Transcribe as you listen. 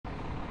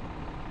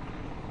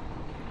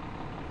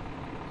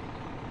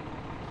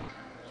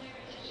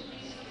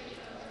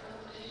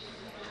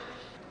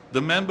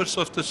The members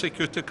of the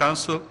Security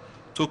Council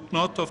took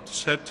note of the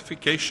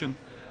certification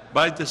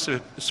by the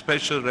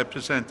Special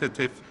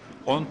Representative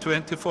on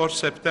 24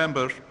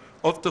 September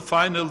of the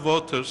final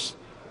voters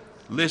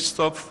list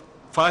of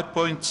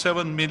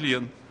 5.7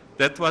 million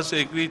that was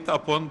agreed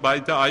upon by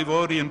the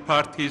Ivorian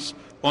parties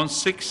on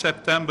 6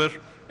 September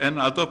and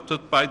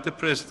adopted by the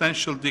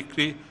presidential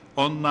decree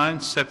on 9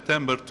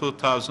 September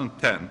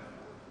 2010.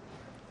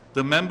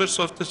 The members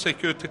of the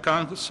Security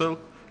Council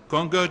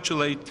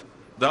congratulate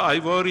the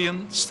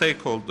Ivorian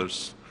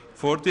stakeholders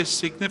for this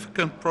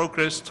significant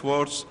progress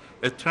towards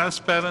a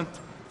transparent,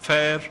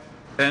 fair,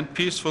 and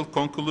peaceful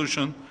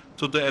conclusion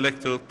to the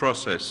electoral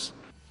process.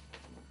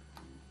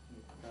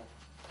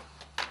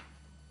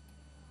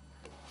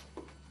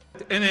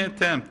 Any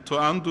attempt to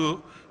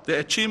undo the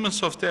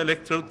achievements of the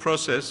electoral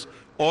process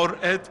or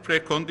add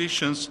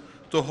preconditions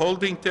to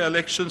holding the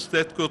elections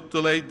that could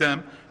delay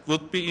them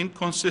would be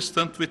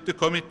inconsistent with the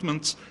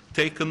commitments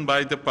taken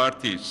by the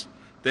parties.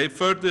 They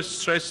further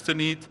stress the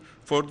need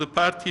for the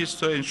parties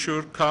to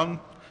ensure calm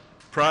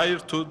prior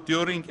to,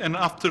 during, and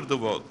after the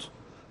vote.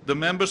 The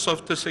members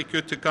of the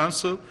Security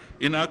Council,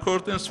 in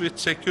accordance with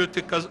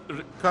Security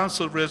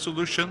Council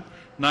Resolution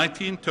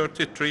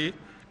 1933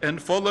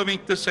 and following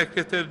the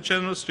Secretary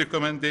General's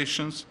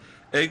recommendations,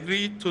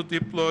 agreed to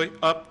deploy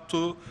up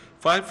to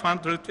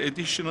 500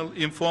 additional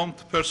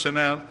informed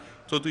personnel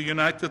to the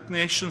United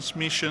Nations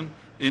mission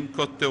in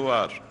Côte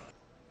d'Ivoire.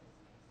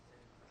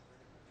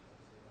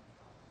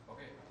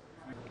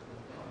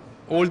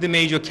 All the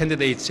major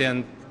candidates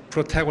and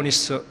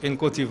protagonists in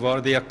Côte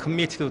d'Ivoire, they are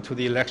committed to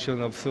the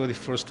election of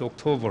 31st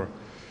October.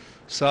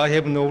 So I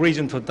have no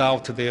reason to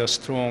doubt their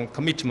strong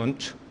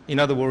commitment. In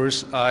other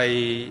words,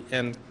 I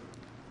am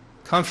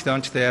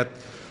confident that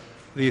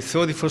the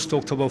 31st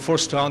October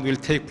first round will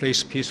take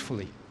place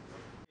peacefully.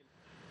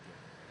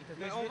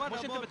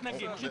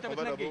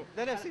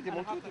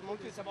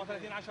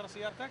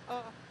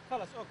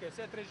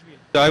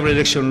 The Ivorian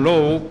election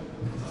law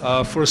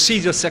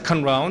foresees a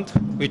second round,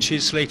 which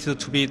is slated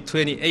to be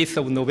 28th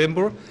of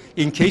November,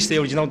 in case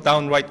there is no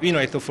downright winner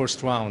at the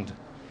first round.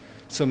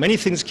 So many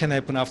things can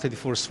happen after the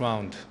first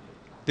round,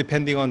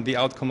 depending on the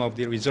outcome of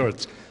the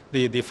results,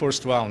 the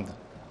first round.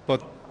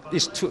 But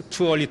it's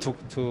too early to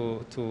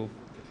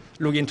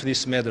look into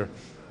this matter.